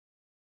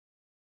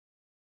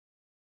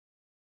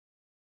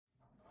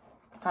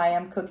Hi,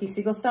 I'm Cookie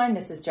Siegelstein.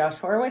 This is Josh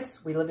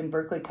Horowitz. We live in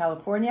Berkeley,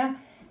 California,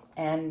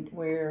 and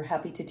we're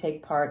happy to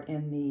take part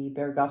in the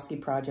Beregovski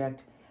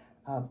project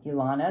of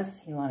Ilana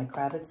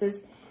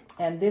Kravitz's.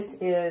 And this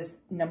is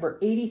number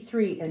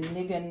 83 in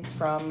Nign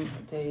from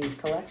the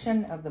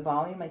collection of the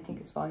volume. I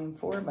think it's volume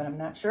 4, but I'm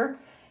not sure.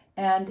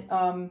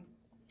 And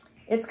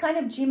it's kind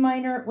of G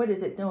minor. What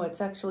is it? No, it's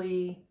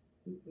actually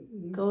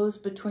goes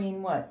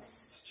between what?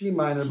 It's G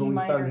minor, but we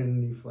started in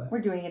an E flat. We're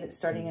doing it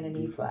starting in an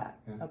E flat.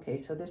 Yeah. Okay,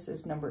 so this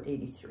is number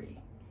 83.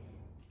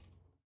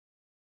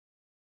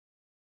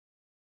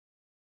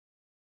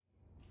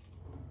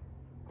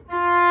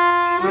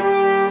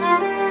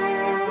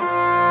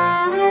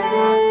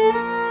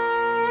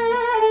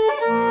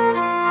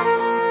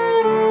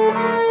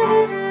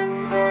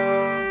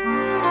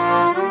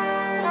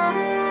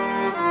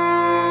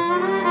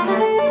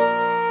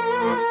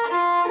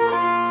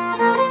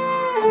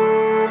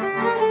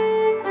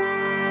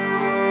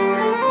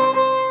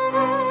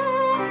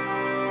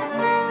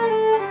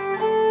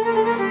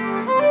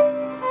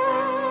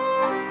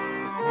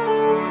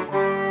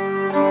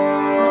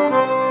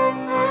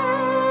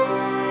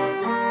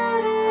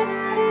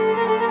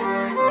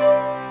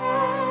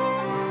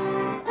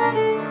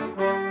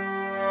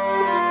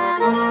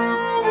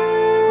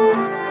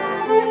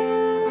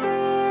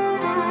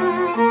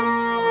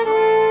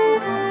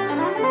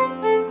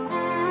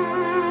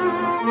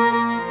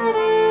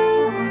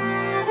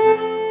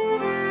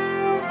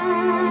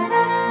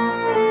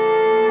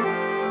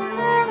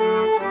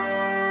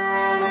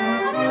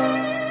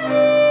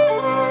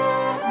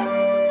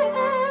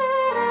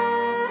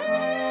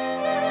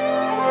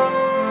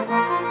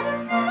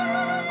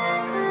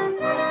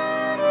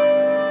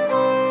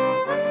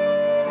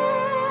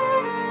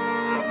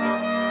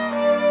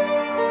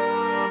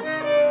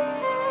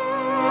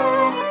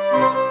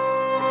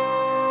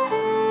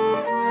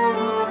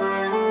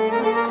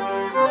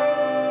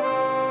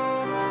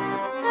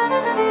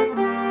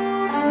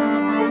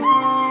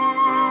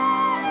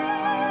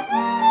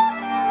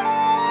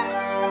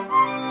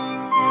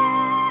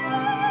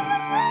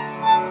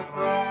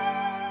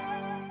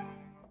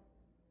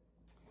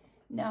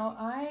 Now,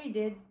 I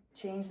did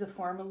change the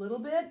form a little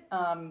bit.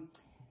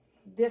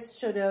 This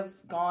should have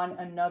gone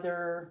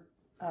another,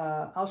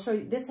 I'll show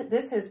you, this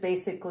is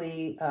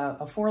basically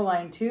a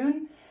 4-line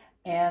tune,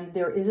 and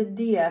there is a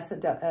DS,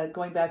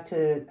 going back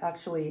to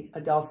actually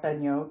a dal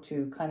segno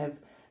to kind of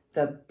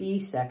the B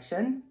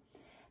section.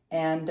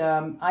 And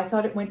I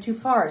thought it went too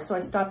far, so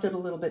I stopped it a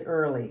little bit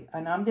early.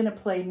 And I'm gonna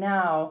play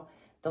now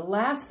the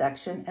last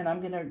section, and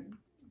I'm gonna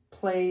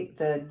play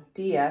the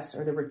DS,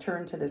 or the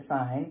return to the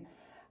sign,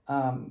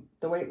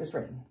 the way it was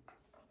written.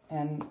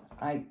 And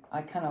I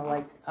kind of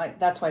like,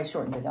 that's why I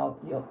shortened it.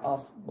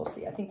 We'll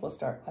see. I think we'll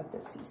start at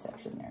the C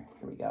section there.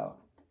 Here we go.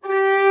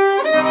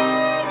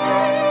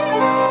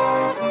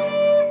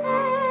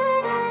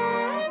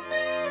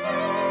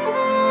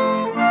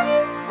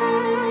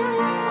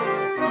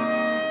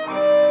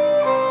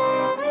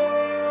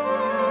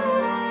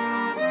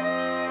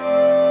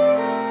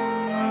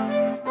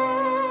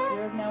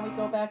 Here, now we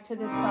go back to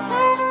this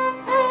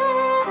side.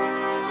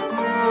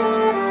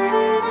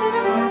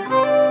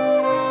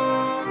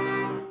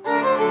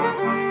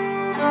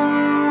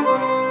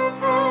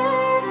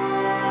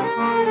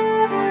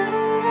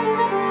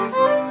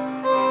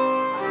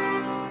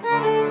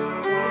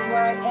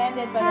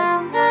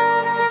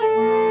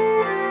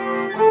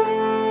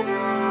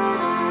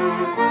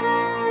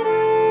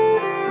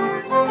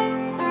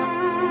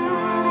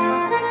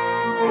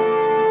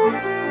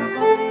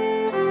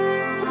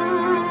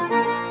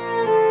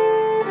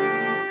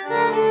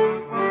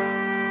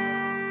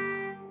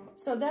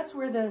 So that's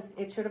where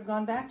it should have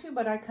gone back to,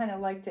 but I kind of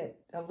liked it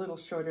a little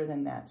shorter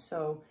than that.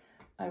 So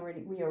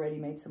we already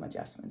made some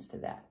adjustments to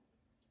that.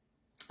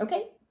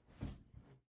 Okay.